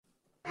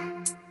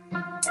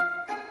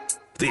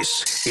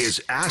This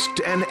is Asked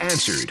and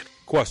Answered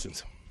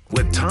Questions.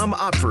 with Tom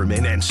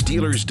Opferman and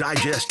Steelers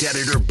Digest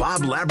editor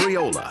Bob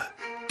Labriola.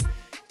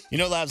 You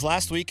know, Labs,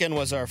 last weekend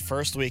was our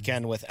first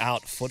weekend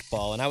without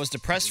football, and I was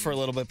depressed for a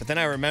little bit, but then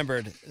I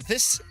remembered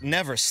this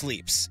never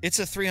sleeps. It's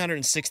a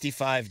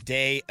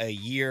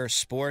 365-day-a-year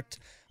sport.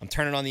 I'm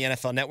turning on the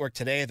NFL Network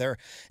today. They're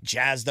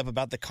jazzed up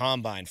about the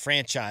combine,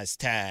 franchise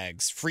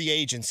tags, free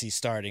agency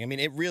starting. I mean,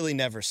 it really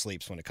never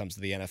sleeps when it comes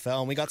to the NFL,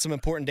 and we got some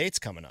important dates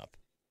coming up.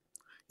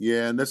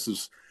 Yeah, and this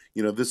is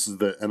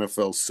the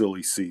NFL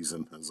silly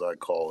season, as I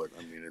call it.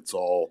 I mean, it's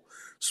all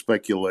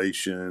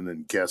speculation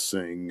and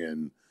guessing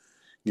and,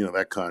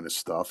 that kind of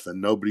stuff.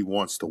 And nobody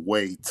wants to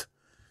wait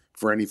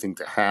for anything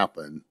to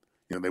happen.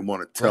 They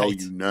want to tell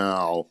you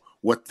now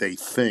what they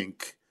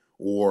think,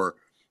 or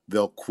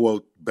they'll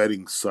quote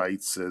betting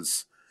sites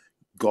as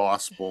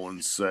gospel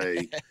and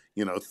say,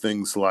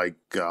 things like,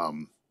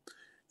 the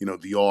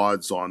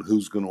odds on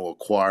who's going to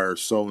acquire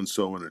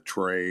so-and-so in a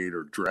trade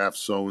or draft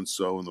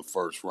so-and-so in the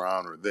first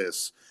round or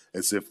this,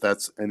 as if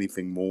that's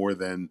anything more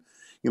than,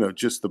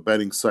 just the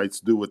betting sites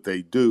do what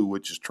they do,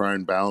 which is try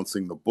and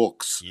balancing the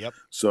books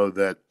so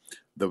that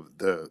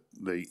the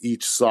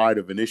each side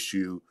of an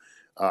issue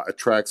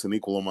attracts an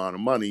equal amount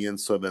of money. And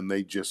so then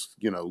they just,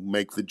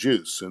 make the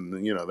juice. And,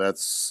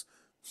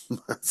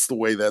 that's the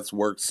way that's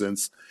worked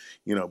since,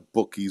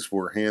 bookies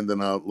were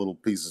handing out little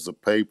pieces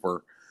of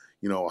paper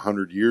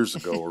 100 years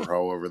ago or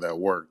however that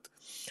worked.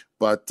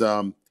 But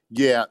now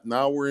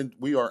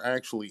we are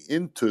actually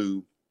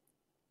into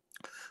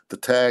the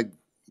tag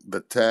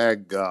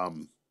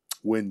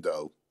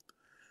window.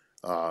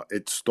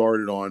 It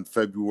started on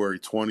February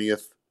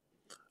 20th,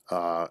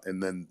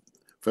 and then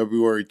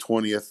February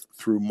 20th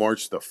through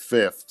March the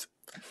 5th,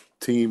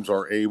 teams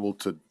are able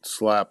to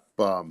slap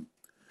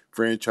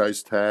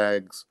franchise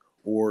tags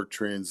or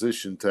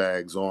transition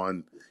tags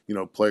on,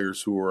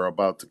 players who are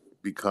about to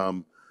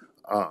become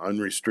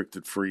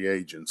unrestricted free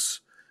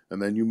agents.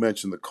 And then you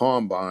mentioned the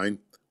combine,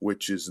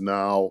 which is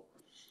now,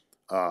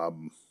 I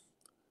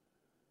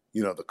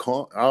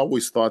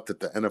always thought that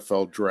the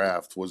NFL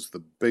draft was the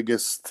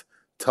biggest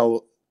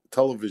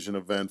television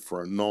event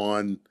for a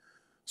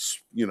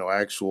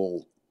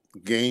actual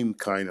game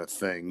kind of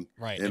thing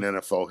in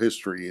NFL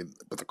history,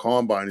 but the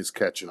combine is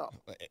catching up.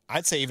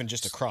 I'd say even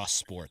just across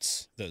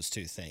sports, those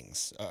two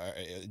things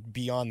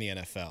beyond the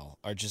NFL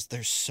are just,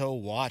 they're so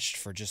watched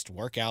for just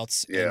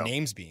workouts and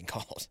names being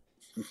called.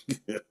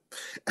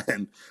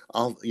 And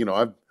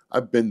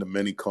I've been to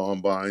many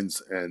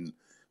combines and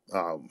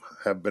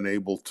have been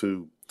able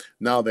to.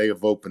 Now they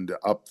have opened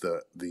up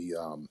the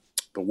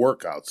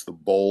workouts, the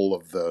bowl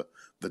of the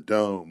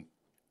dome,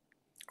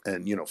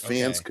 and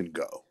fans can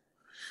go.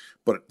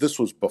 But this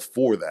was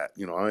before that.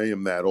 I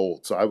am that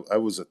old, so I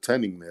was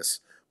attending this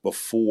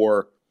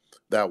before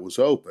that was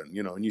open.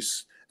 And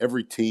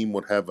every team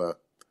would have a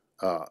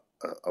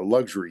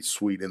luxury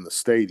suite in the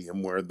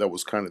stadium where that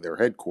was kind of their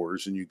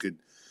headquarters, and you could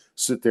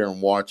sit there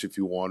and watch if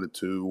you wanted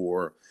to,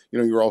 or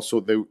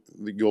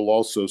you'll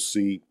also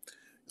see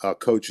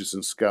coaches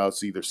and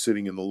scouts either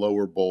sitting in the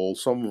lower bowl.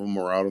 Some of them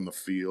are out on the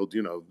field.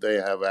 They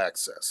have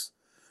access,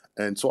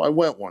 and so I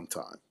went one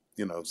time.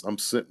 I'm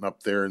sitting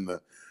up there in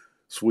the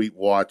suite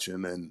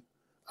watching, and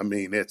I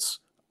mean, it's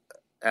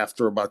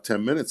after about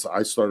 10 minutes,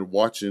 I started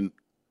watching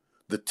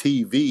the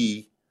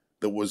TV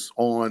that was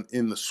on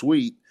in the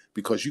suite,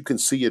 because you can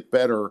see it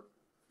better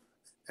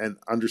and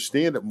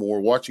understand it more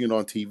watching it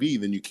on TV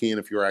than you can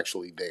if you're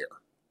actually there.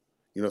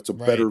 It's a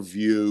better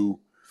view,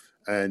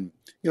 and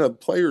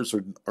players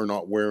are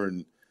not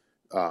wearing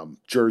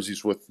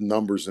jerseys with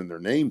numbers and their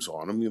names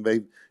on them.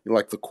 They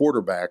like the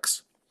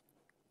quarterbacks.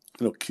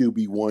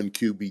 QB1,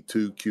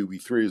 QB2,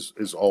 QB3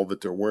 is all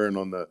that they're wearing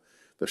on the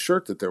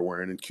shirt that they're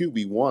wearing. And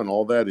QB1,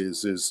 all that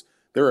is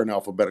they're in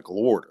alphabetical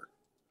order.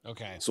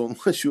 Okay. So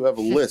unless you have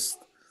a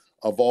list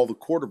of all the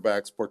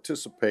quarterbacks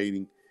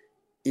participating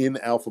in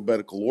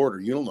alphabetical order,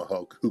 you don't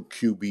know who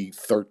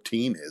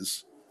QB13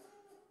 is.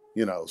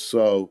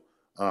 So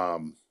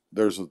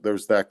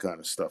there's that kind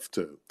of stuff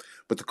too.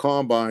 But the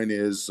combine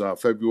is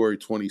February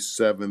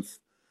 27th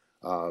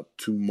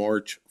to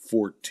March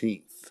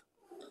 14th.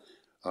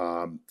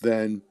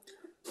 Then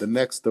the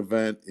next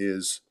event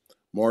is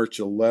March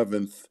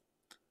 11th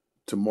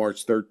to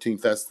March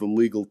 13th. That's the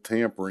legal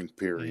tampering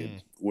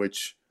period,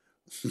 which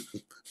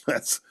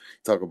that's,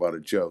 talk about a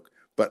joke.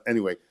 But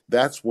anyway,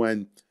 that's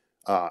when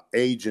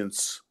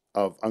agents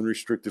of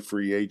unrestricted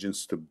free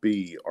agents to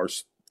be are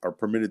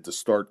permitted to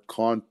start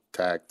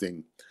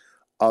contacting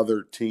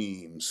other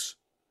teams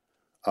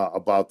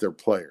about their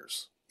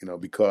players,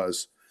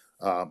 because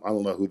I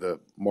don't know who the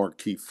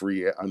marquee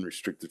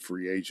unrestricted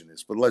free agent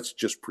is, but let's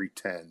just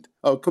pretend.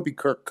 Oh, it could be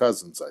Kirk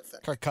Cousins, I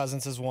think. Kirk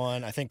Cousins is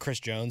one. I think Chris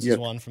Jones is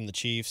one from the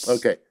Chiefs.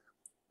 Okay.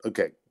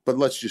 But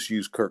let's just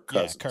use Kirk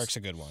Cousins. Yeah, Kirk's a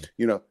good one.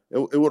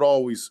 It would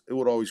always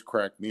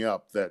crack me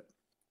up that,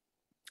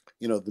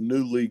 the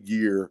new league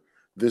year,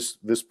 this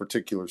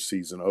particular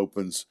season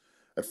opens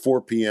at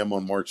 4 p.m.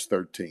 on March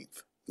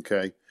 13th.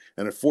 Okay.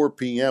 And at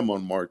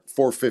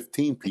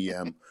 4:15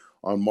 p.m.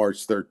 on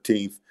March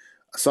 13th,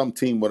 some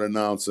team would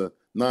announce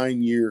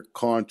 9-year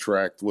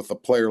contract with a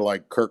player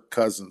like Kirk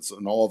Cousins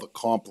and all the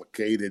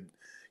complicated,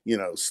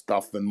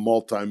 stuff and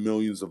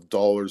multi-millions of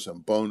dollars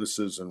and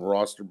bonuses and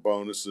roster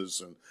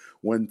bonuses and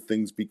when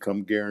things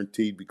become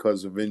guaranteed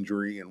because of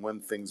injury and when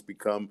things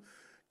become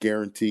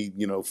guaranteed,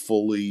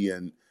 fully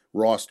and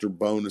roster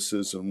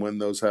bonuses and when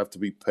those have to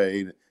be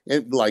paid.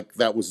 And like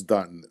that was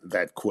done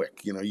that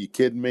quick. You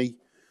kidding me?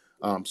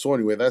 So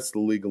anyway, that's the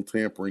legal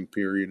tampering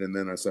period. And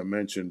then, as I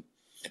mentioned,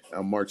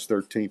 on March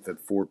 13th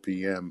at 4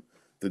 p.m.,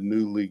 the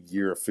new league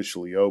year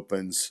officially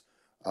opens.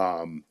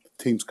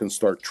 Teams can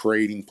start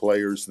trading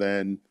players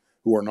then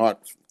who are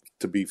not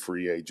to be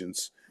free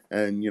agents,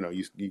 and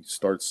you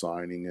start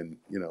signing, and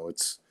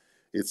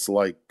it's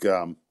like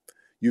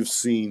you've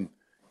seen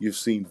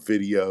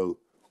video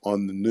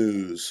on the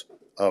news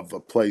of a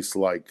place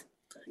like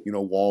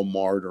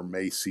Walmart or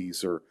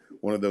Macy's or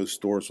one of those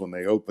stores when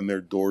they open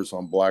their doors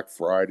on Black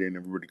Friday and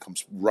everybody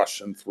comes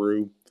rushing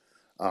through.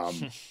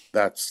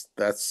 That's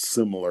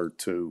similar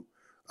to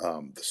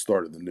the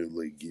start of the new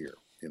league year.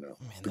 Man,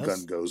 the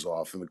gun goes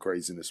off and the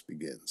craziness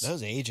begins.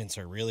 Those agents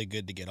are really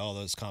good to get all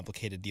those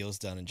complicated deals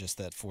done in just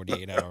that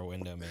 48-hour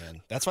window,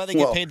 man. That's why they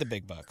get paid the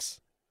big bucks.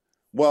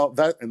 Well,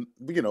 that and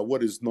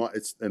what is not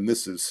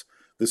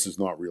this is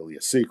not really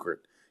a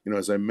secret.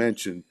 As I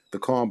mentioned, the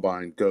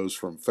combine goes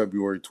from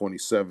February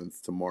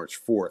 27th to March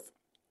 4th,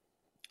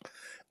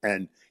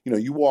 and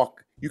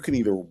you can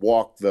either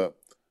walk the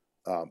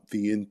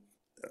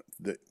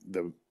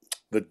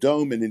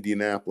dome in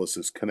Indianapolis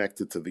is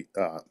connected to the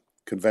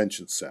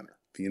convention center,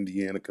 the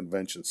Indiana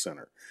Convention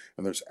Center.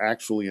 And there's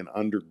actually an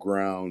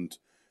underground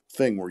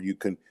thing where you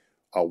can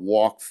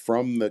walk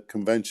from the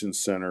convention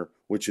center,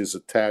 which is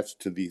attached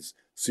to these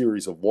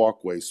series of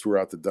walkways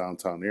throughout the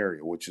downtown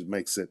area, which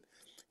makes it,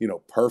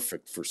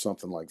 perfect for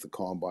something like the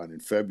combine in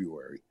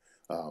February.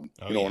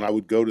 When I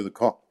would go to the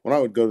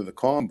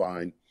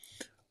combine,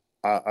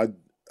 I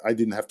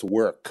didn't have to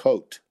wear a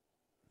coat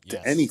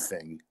to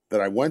anything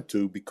that I went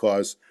to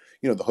because,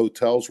 the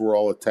hotels were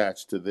all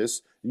attached to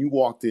this. You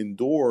walked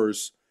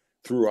indoors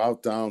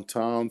throughout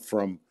downtown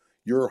from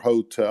your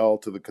hotel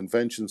to the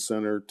convention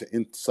center to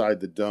inside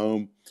the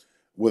dome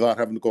without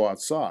having to go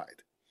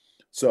outside.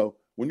 So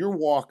when you're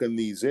walking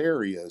these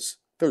areas,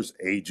 there's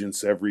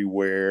agents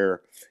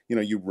everywhere.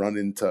 You run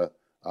into,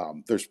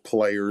 there's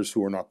players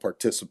who are not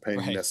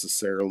participating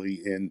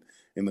necessarily in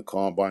the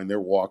combine. They're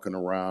walking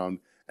around.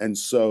 And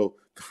so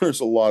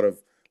there's a lot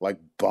of like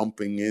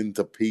bumping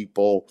into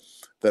people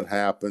that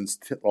happens.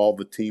 All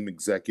the team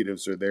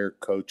executives are there,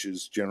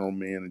 coaches, general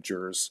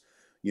managers,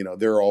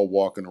 they're all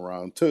walking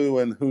around too.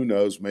 And who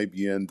knows, maybe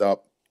you end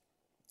up,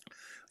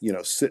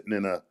 sitting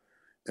in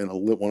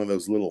one of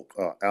those little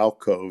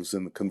alcoves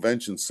in the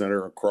convention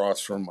center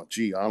across from,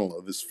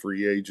 this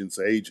free agent's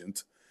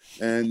agent.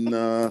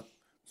 And,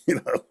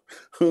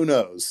 who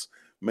knows,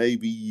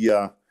 maybe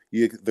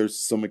there's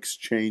some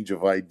exchange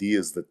of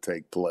ideas that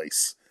take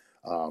place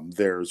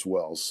there as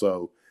well.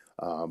 So,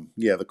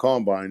 the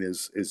combine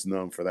is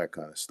known for that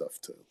kind of stuff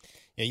too.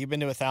 Yeah, you've been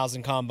to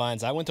 1,000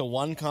 combines. I went to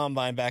one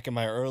combine back in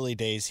my early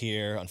days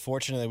here.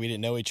 Unfortunately, we didn't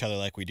know each other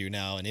like we do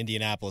now, and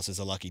Indianapolis is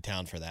a lucky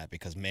town for that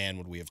because, man,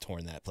 would we have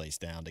torn that place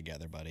down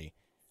together, buddy.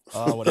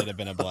 Oh, would it have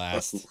been a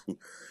blast.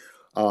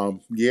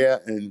 But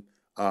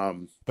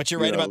you're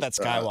right about that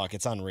skywalk.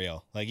 It's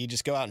unreal. Like, you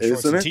just go out in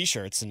shorts and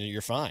T-shirts, and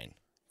you're fine.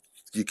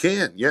 You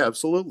can. Yeah,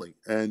 absolutely.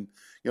 And,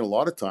 a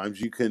lot of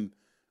times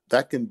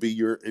that can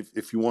be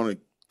if you want to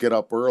get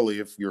up early,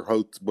 if your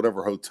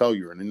whatever hotel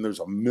you're in, and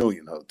there's a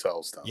million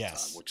hotels downtown,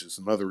 which is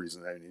another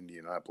reason that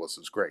Indianapolis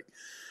is great.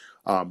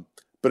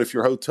 But if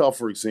your hotel,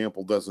 for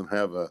example, doesn't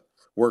have a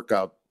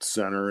workout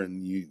center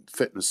and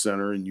fitness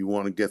center and you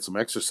want to get some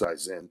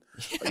exercise in,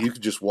 you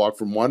could just walk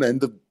from one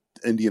end of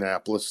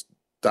Indianapolis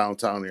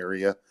downtown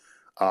area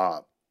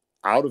out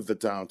of the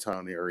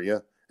downtown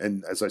area.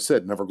 And as I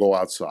said, never go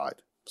outside.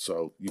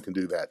 So you can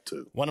do that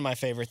too. One of my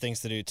favorite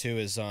things to do too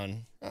is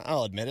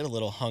I'll admit it, a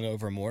little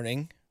hungover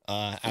morning.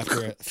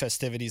 After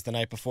festivities the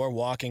night before,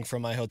 walking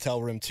from my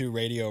hotel room to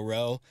Radio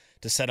Row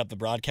to set up the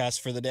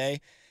broadcast for the day,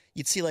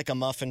 you'd see like a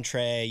muffin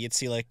tray. You'd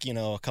see like,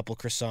 a couple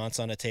croissants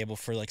on a table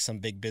for like some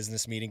big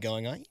business meeting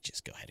going on. You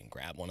just go ahead and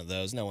grab one of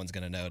those. No one's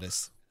going to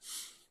notice.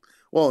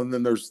 Well, and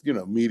then there's,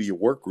 media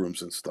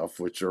workrooms and stuff,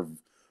 which are,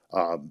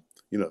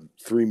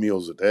 3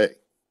 meals a day.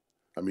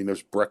 I mean,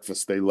 there's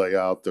breakfast they lay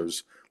out.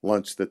 There's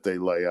lunch that they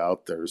lay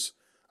out.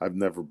 I've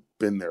never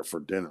been there for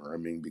dinner. I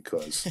mean,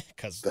 because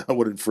that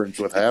would infringe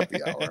with happy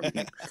hour. I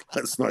mean,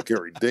 let's not get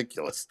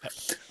ridiculous.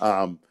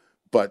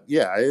 But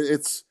yeah,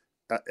 it's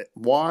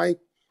why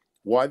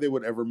they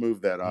would ever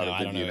move that out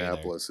of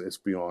Indianapolis. It's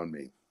beyond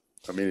me.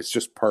 I mean, it's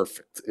just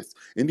perfect.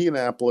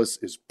 Indianapolis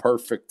is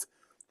perfect.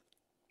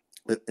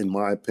 In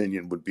my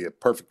opinion, would be a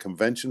perfect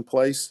convention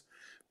place.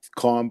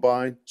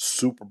 Combine,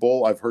 Super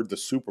Bowl. I've heard the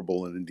Super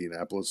Bowl in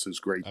Indianapolis is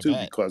great too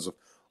because of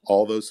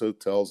all those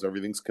hotels.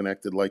 Everything's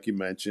connected, like you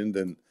mentioned,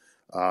 and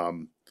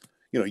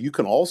you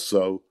can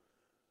go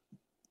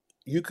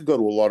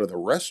to a lot of the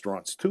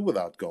restaurants too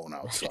without going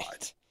outside.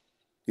 Right.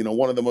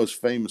 One of the most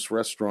famous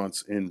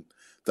restaurants in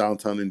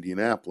downtown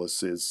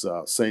Indianapolis is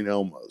St.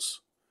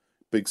 Elmo's.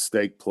 big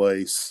steak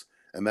place,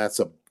 and that's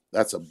a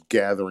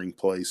gathering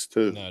place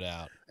too. No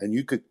doubt. And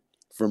you could,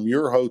 from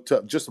your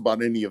hotel, just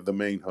about any of the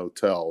main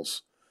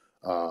hotels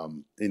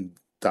in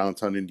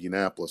downtown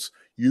Indianapolis,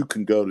 you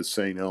can go to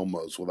St.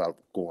 Elmo's without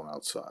going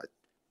outside.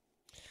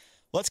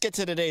 Let's get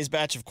to today's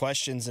batch of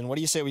questions, and what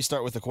do you say we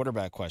start with the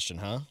quarterback question,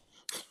 huh?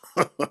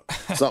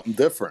 Something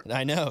different.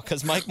 I know,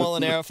 because Mike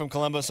Molinaro from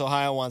Columbus,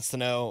 Ohio wants to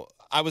know,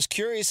 I was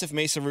curious if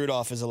Mason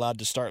Rudolph is allowed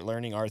to start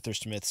learning Arthur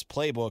Smith's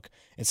playbook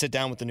and sit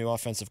down with the new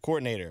offensive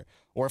coordinator,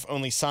 or if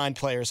only signed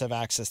players have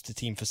access to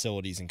team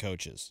facilities and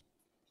coaches.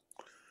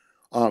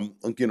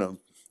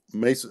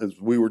 Mason, as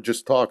we were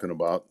just talking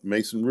about,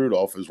 Mason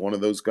Rudolph is one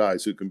of those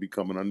guys who can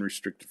become an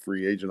unrestricted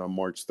free agent on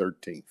March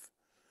 13th.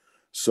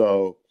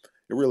 So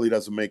it really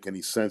doesn't make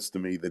any sense to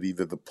me that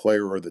either the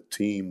player or the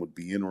team would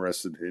be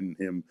interested in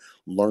him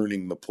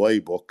learning the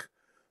playbook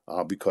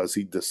because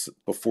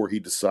before he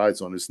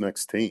decides on his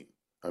next team.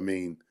 I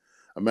mean,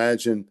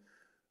 imagine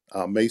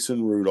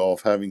Mason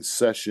Rudolph having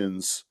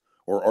sessions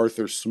or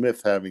Arthur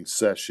Smith having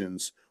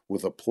sessions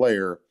with a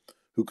player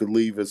who could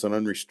leave as an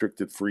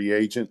unrestricted free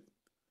agent.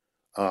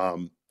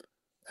 And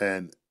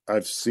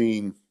I've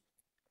seen,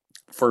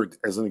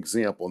 as an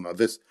example, now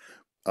this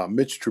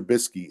Mitch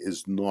Trubisky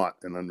is not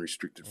an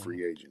unrestricted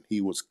free agent. He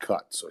was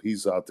cut, so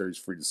he's out there. He's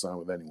free to sign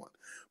with anyone.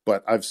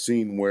 But I've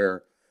seen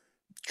where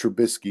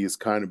Trubisky is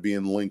kind of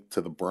being linked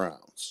to the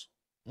Browns,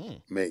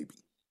 maybe.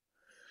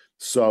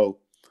 So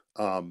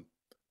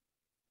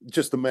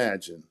just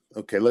imagine.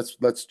 Okay,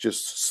 let's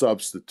just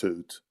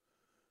substitute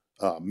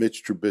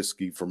Mitch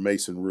Trubisky for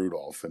Mason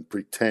Rudolph and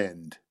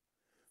pretend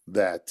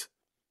that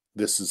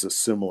this is a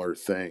similar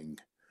thing.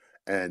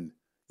 And,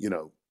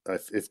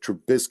 if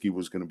Trubisky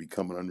was going to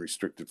become an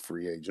unrestricted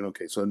free agent,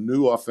 okay, so a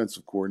new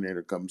offensive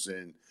coordinator comes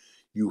in,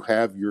 you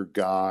have your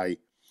guy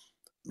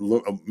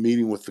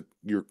meeting with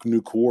your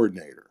new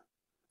coordinator,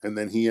 and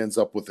then he ends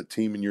up with a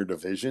team in your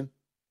division.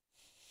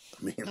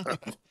 I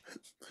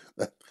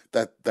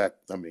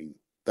mean,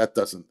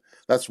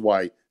 that's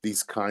why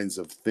these kinds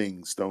of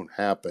things don't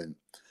happen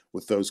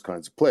with those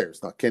kinds of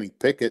players. Now, Kenny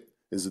Pickett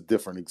is a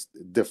different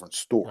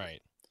story.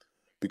 Right.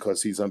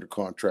 Because he's under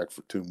contract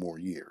for 2 more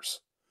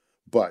years.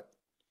 But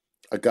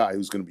a guy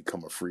who's going to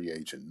become a free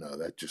agent, no,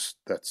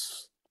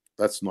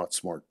 that's not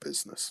smart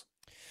business.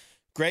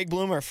 Greg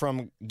Bloomer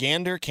from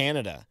Gander,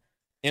 Canada.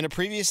 In a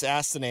previous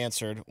Asked and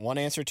Answered, one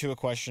answer to a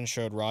question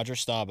showed Roger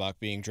Staubach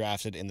being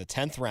drafted in the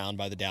 10th round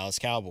by the Dallas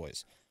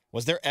Cowboys.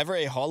 Was there ever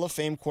a Hall of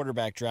Fame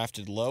quarterback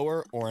drafted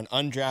lower or an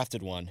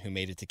undrafted one who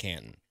made it to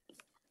Canton?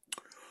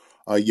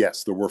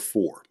 Yes, there were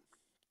 4.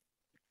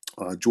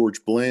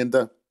 George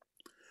Blanda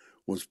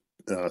was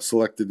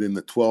selected in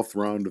the 12th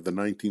round of the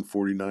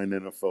 1949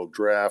 NFL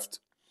Draft.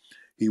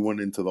 He went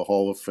into the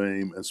Hall of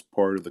Fame as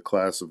part of the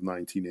class of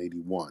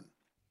 1981.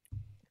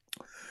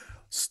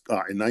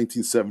 In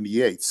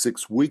 1978,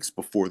 6 weeks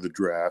before the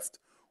draft,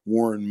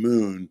 Warren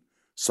Moon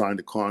signed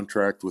a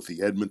contract with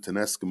the Edmonton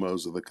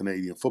Eskimos of the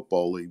Canadian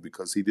Football League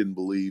because he didn't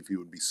believe he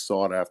would be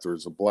sought after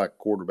as a black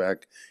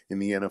quarterback in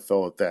the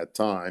NFL at that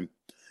time.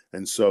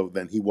 And so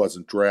then he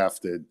wasn't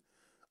drafted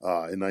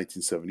in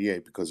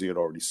 1978 because he had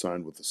already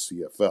signed with the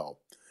CFL.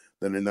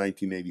 Then in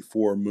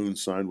 1984, Moon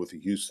signed with the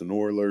Houston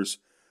Oilers,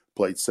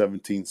 played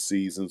 17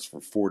 seasons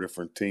for 4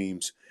 different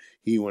teams.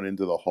 He went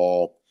into the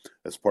Hall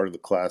as part of the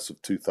class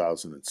of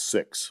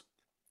 2006.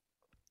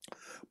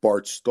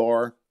 Bart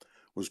Starr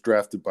was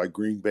drafted by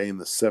Green Bay in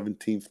the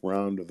 17th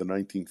round of the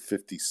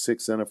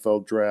 1956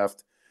 NFL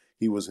Draft.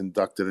 He was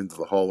inducted into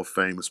the Hall of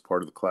Fame as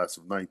part of the class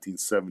of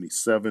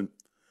 1977.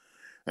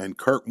 And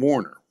Kurt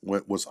Warner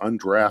was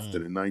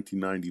undrafted in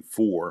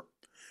 1994.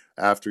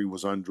 After he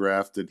was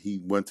undrafted, he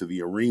went to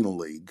the Arena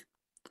League,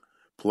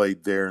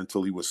 played there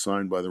until he was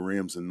signed by the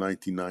Rams in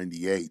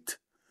 1998.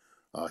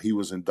 He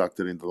was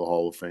inducted into the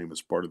Hall of Fame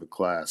as part of the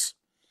class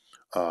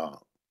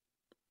of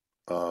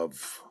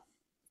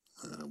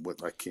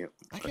what I can't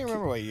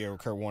remember what year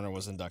Kurt Warner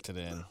was inducted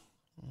in.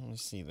 Let me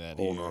see that.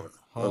 Hold here. on.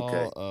 Hall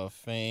Okay. of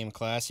Fame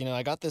class.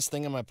 I got this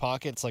thing in my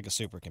pocket. It's like a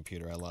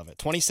supercomputer. I love it.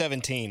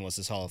 2017 was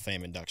his Hall of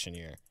Fame induction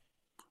year.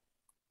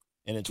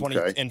 And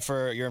and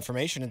for your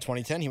information, in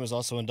 2010, he was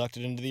also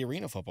inducted into the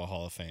Arena Football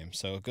Hall of Fame.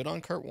 So good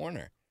on Kurt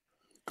Warner.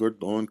 Good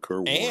on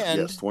Kurt Warner.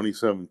 Yes,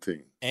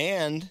 2017.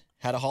 And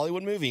had a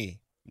Hollywood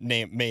movie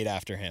made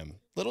after him.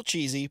 Little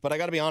cheesy, but I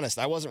got to be honest,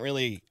 I wasn't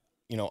really,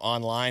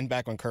 online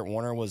back when Kurt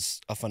Warner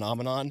was a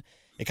phenomenon.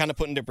 It kind of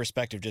put into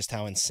perspective just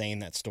how insane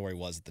that story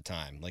was at the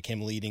time. Like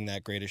him leading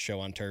that Greatest Show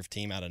on Turf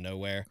team out of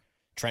nowhere.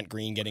 Trent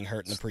Green getting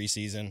hurt in the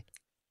preseason.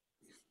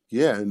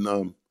 Yeah,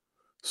 and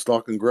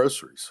stocking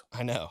groceries.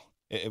 I know.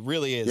 It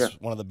really is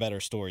one of the better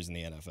stories in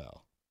the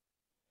NFL.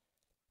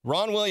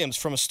 Ron Williams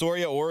from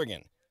Astoria,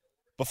 Oregon.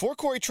 Before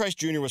Corey Trice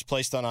Jr. was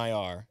placed on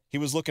IR, he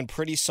was looking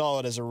pretty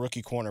solid as a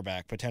rookie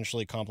cornerback,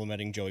 potentially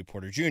complementing Joey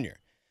Porter Jr.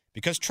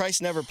 Because Trice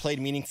never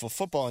played meaningful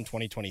football in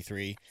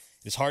 2023,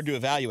 it's hard to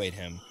evaluate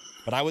him,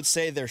 but I would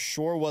say there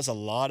sure was a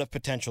lot of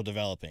potential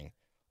developing.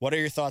 What are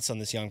your thoughts on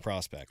this young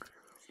prospect?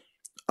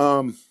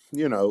 I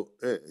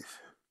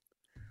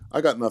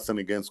got nothing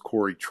against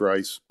Corey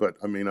Trice, but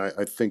I mean,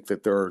 I think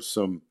that there are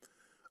some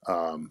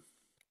um,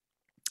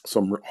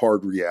 some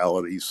hard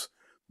realities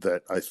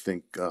that I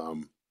think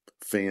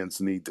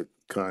fans need to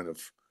kind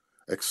of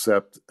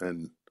accept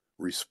and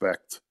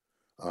respect.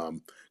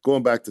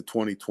 Going back to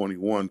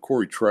 2021,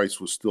 Corey Trice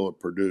was still at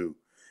Purdue.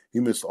 He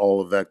missed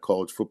all of that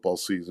college football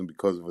season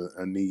because of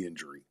a knee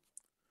injury.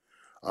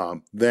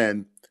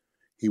 Then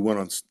he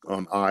went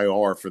on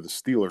IR for the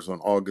Steelers on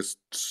August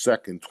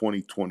 2nd,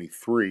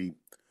 2023,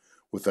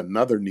 with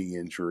another knee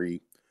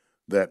injury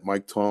that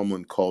Mike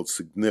Tomlin called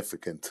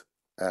significant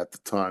at the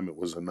time it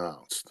was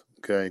announced.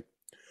 Okay.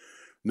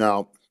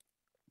 Now,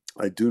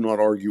 I do not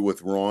argue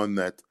with Ron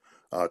that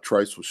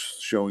Trice was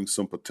showing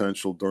some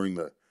potential during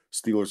the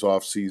Steelers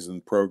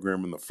offseason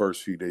program in the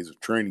first few days of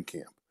training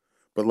camp.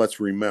 But let's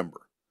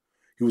remember,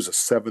 he was a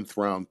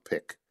 7th-round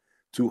pick,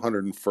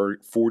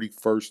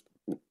 241st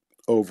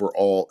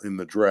overall in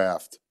the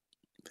draft.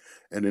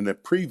 And in a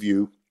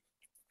preview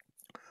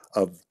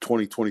of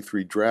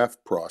 2023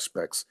 draft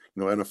prospects,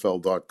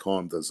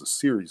 NFL.com does a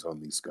series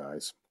on these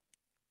guys.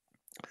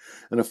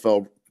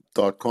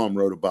 NFL.com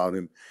wrote about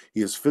him.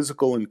 He is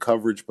physical in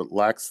coverage but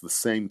lacks the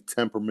same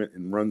temperament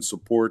in run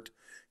support.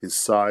 His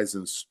size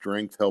and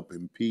strength help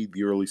impede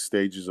the early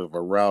stages of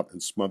a route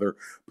and smother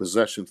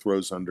possession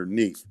throws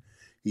underneath.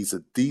 He's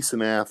a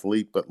decent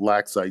athlete but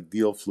lacks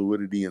ideal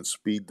fluidity and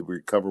speed to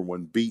recover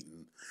when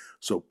beaten,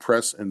 so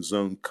press and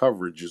zone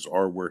coverages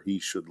are where he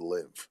should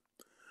live.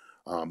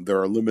 There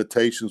are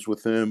limitations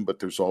with him, but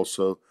there's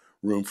also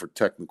room for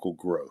technical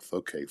growth.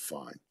 Okay,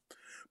 fine.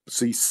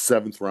 See,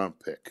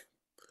 7th-round pick.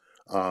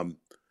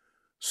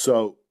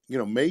 So,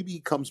 maybe he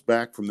comes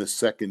back from this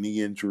second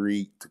knee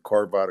injury to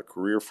carve out a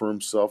career for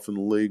himself in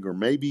the league, or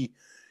maybe,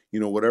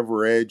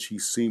 whatever edge he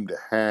seemed to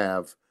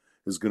have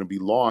is going to be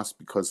lost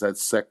because that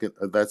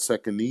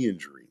second knee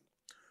injury.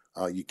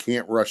 You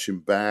can't rush him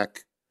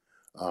back,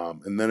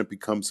 and then it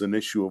becomes an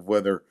issue of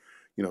whether,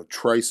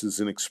 Trice's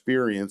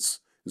inexperience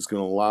is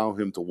going to allow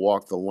him to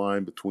walk the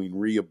line between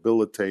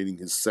rehabilitating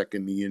his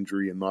second knee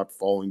injury and not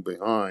falling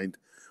behind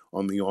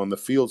on the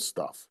field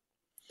stuff.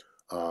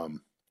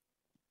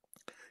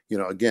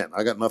 Again,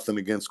 I got nothing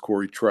against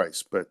Corey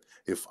Trice, but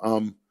if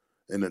I'm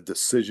in a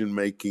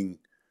decision-making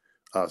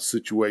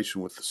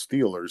situation with the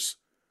Steelers,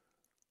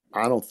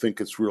 I don't think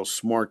it's real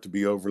smart to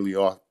be overly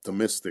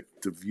optimistic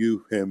to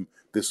view him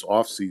this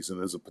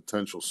offseason as a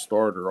potential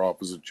starter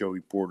opposite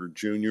Joey Porter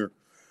Jr.,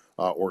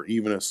 or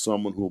even as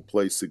someone who will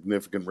play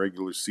significant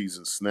regular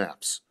season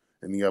snaps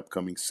in the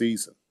upcoming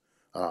season.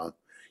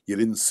 You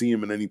didn't see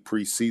him in any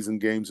preseason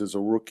games as a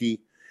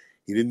rookie.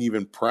 He didn't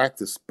even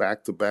practice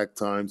back-to-back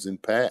times in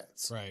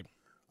pads. Right.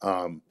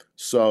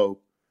 So,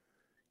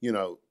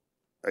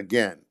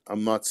 again,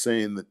 I'm not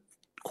saying that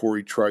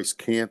Corey Trice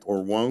can't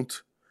or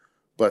won't,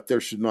 but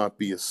there should not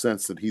be a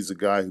sense that he's a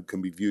guy who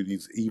can be viewed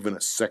as even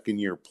a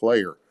second-year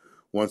player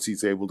once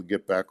he's able to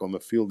get back on the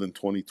field in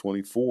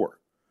 2024.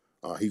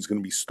 He's going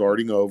to be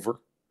starting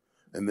over,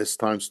 and this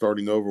time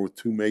starting over with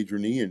 2 major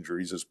knee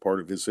injuries as part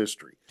of his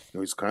history.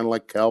 He's kind of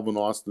like Calvin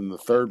Austin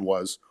III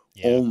was,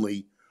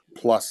 only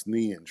plus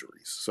knee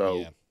injuries.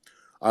 So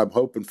I'm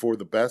hoping for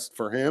the best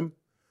for him,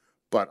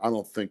 but I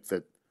don't think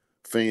that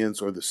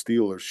fans or the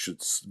Steelers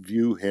should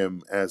view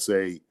him as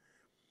an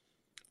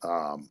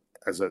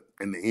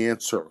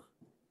answer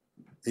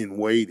in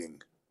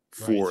waiting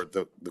for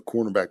the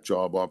cornerback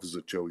job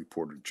opposite Joey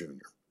Porter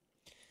Jr.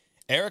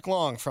 Eric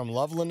Long from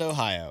Loveland,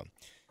 Ohio.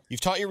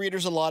 You've taught your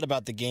readers a lot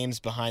about the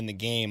games behind the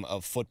game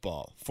of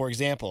football. For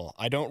example,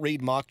 I don't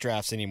read mock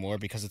drafts anymore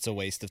because it's a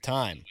waste of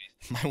time.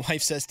 My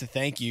wife says to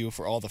thank you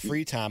for all the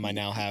free time I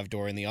now have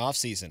during the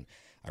offseason.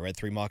 I read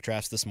 3 mock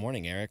drafts this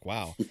morning, Eric.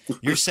 Wow.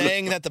 You're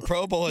saying that the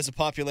Pro Bowl is a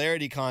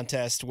popularity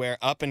contest where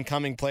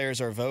up-and-coming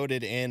players are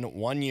voted in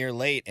 1 year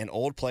late and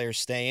old players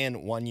stay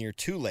in 1 year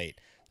too late,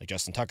 like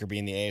Justin Tucker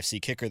being the AFC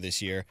kicker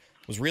this year,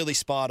 was really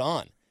spot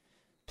on.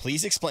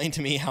 Please explain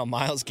to me how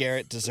Myles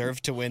Garrett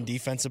deserved to win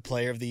Defensive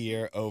Player of the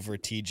Year over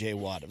T.J.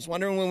 Watt. I was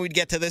wondering when we'd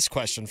get to this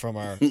question from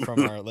our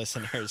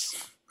listeners.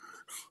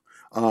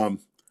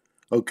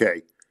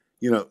 Okay.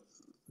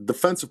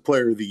 Defensive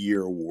Player of the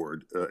Year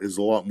award is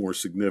a lot more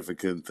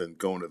significant than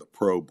going to the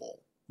Pro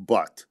Bowl.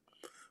 But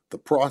the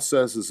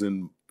process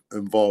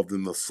involved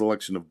in the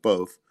selection of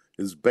both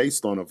is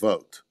based on a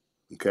vote.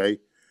 Okay?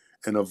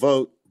 And a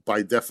vote,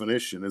 by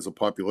definition, is a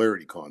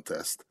popularity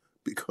contest,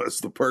 because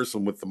the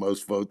person with the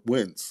most vote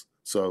wins.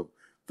 So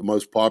the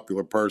most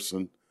popular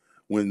person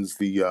wins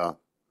is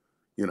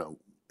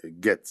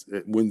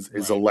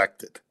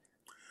elected.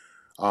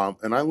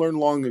 And I learned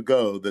long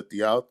ago that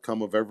the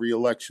outcome of every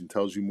election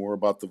tells you more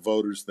about the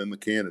voters than the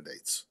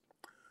candidates.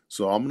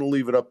 So I'm going to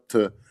leave it up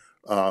to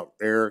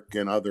Eric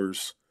and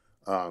others,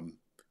 to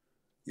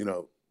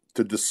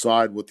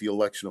decide what the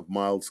election of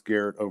Myles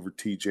Garrett over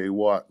T.J.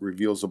 Watt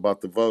reveals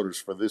about the voters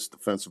for this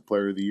Defensive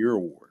Player of the Year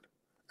award.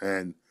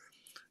 And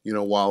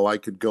while I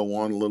could go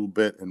on a little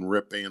bit and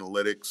rip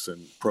analytics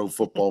and Pro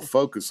Football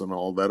Focus and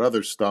all that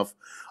other stuff,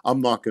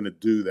 I'm not going to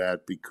do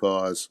that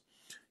because,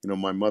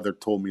 my mother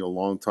told me a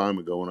long time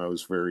ago when I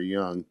was very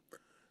young,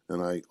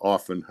 and I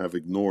often have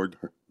ignored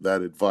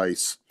that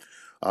advice.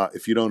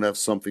 if you don't have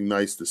something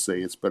nice to say,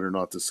 it's better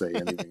not to say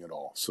anything at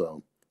all.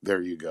 So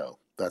there you go.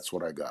 That's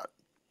what I got.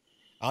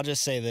 I'll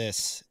just say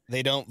this.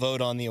 They don't vote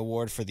on the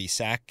award for the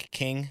sack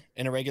king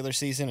in a regular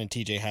season, and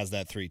TJ has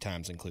that 3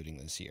 times, including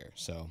this year.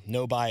 So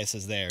no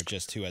biases there,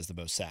 just who has the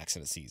most sacks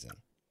in a season.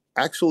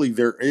 Actually,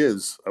 there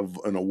is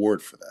an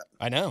award for that.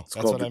 I know. It's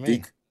That's called what I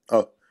mean.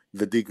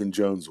 The Deacon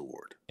Jones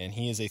Award. And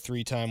he is a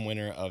 3-time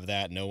winner of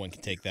that. No one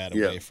can take that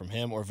away from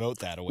him or vote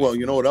that away Well, from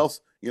you know him. what else?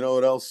 You know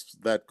what else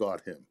that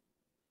got him?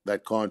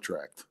 That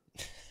contract.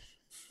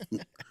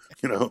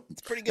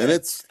 It's pretty good. And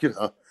it's,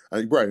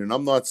 right. And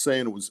I'm not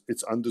saying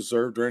it's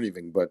undeserved or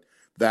anything, but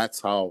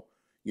that's how,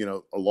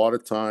 a lot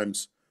of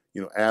times,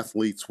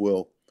 athletes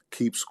will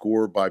keep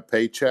score by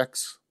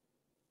paychecks.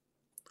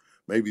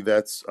 Maybe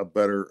that's a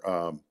better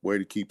way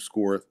to keep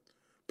score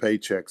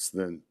paychecks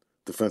than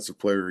Defensive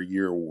Player of the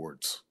Year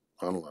awards.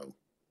 I don't know.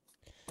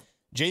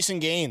 Jason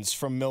Gaines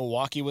from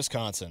Milwaukee,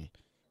 Wisconsin.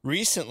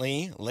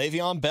 Recently,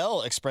 Le'Veon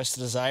Bell expressed a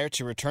desire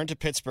to return to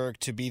Pittsburgh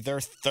to be their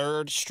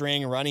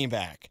 3rd-string running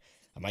back.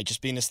 I might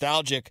just be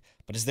nostalgic,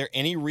 but is there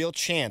any real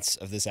chance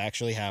of this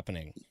actually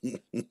happening?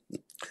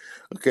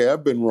 Okay,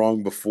 I've been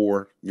wrong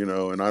before,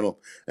 and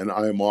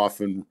I am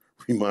often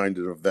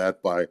reminded of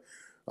that by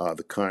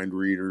the kind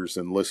readers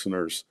and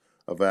listeners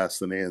of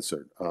Asked and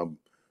Answered.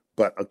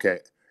 But okay,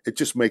 it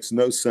just makes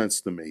no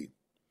sense to me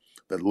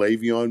that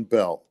Le'Veon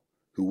Bell,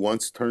 who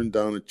once turned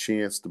down a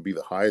chance to be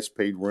the highest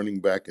paid running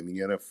back in the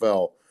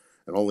NFL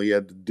and all he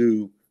had to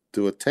do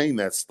to attain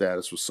that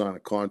status was sign a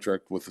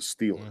contract with the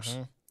Steelers.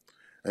 Mm-hmm.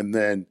 And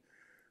then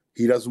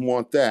he doesn't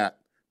want that,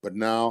 but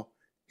now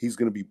he's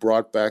going to be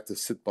brought back to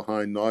sit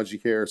behind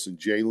Najee Harris and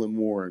Jaylen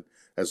Warren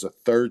as a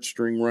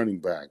 3rd-string running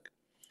back.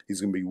 He's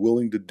going to be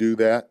willing to do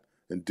that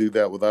and do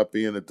that without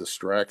being a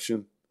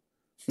distraction.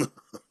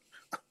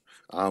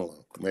 I don't know.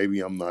 Maybe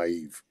I'm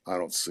naive. I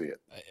don't see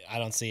it. I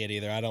don't see it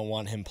either. I don't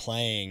want him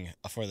playing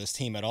for this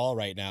team at all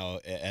right now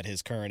at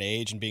his current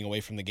age and being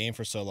away from the game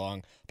for so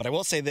long. But I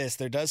will say this.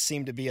 There does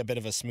seem to be a bit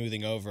of a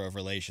smoothing over of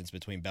relations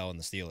between Bell and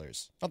the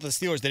Steelers. Not that the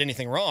Steelers did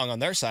anything wrong on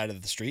their side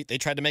of the street. They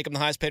tried to make him the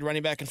highest paid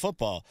running back in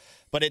football.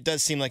 But it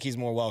does seem like he's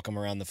more welcome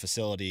around the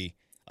facility,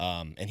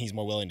 and he's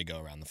more willing to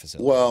go around the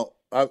facility. Well,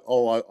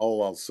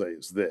 all I'll say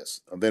is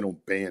this. They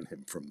don't ban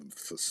him from the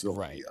facility.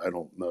 Right. I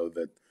don't know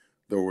that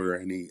there were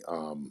any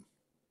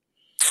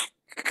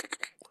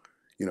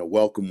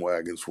welcome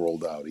wagons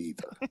rolled out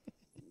either.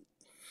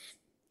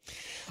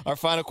 Our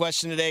final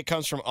question today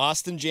comes from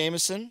Austin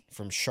Jameson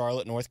from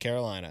Charlotte, North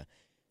Carolina.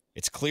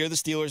 It's clear the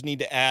Steelers need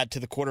to add to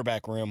the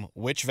quarterback room.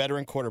 Which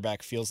veteran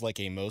quarterback feels like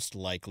a most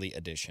likely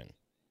addition?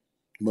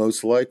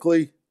 Most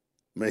likely,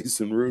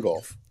 Mason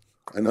Rudolph.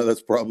 I know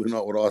that's probably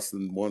not what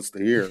Austin wants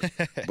to hear,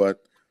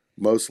 but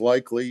most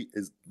likely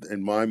is,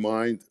 in my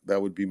mind,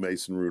 that would be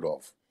Mason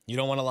Rudolph. You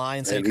don't want to lie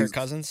and say Kirk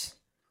Cousins?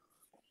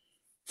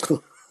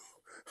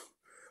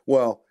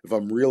 Well, if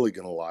I'm really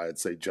going to lie, I'd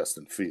say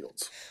Justin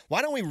Fields.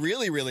 Why don't we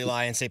really, really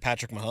lie and say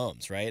Patrick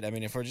Mahomes, right? I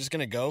mean, if we're just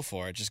going to go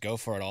for it, just go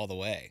for it all the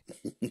way.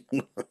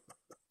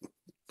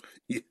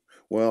 Yeah,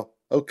 well,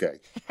 okay.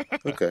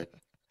 Okay.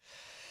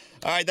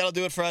 All right, that'll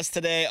do it for us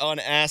today on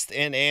Asked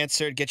and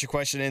Answered. Get your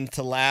question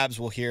into Labs.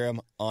 We'll hear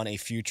them on a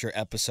future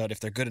episode if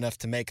they're good enough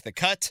to make the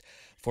cut.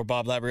 For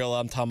Bob Labriola,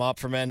 I'm Tom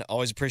Opferman.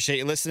 Always appreciate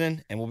you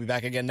listening, and we'll be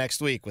back again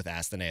next week with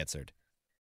Asked and Answered.